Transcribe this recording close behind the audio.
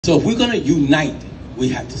So if we're going to unite, we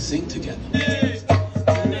have to sing together.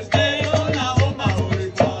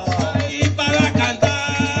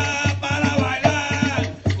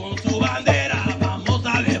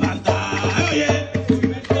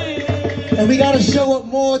 And we got to show up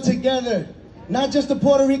more together. Not just the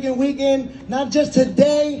Puerto Rican weekend, not just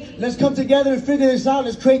today. Let's come together and figure this out.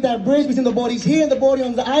 Let's create that bridge between the Boris here and the Boris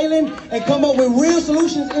on the island and come up with real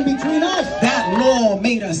solutions in between us. That law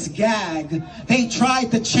made us gag. They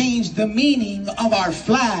tried to change the meaning of our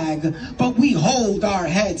flag, but we hold our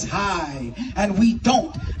heads high and we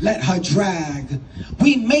don't let her drag.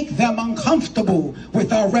 We make them uncomfortable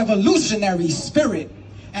with our revolutionary spirit,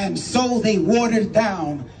 and so they watered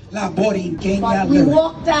down La Boricuan But we lyric.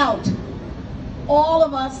 walked out. All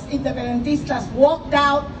of us independentistas walked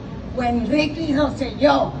out when Ricky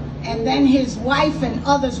Rosselló and then his wife and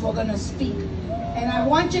others were going to speak. And I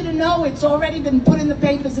want you to know it's already been put in the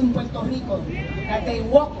papers in Puerto Rico that they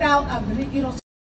walked out of Ricky Rosselló.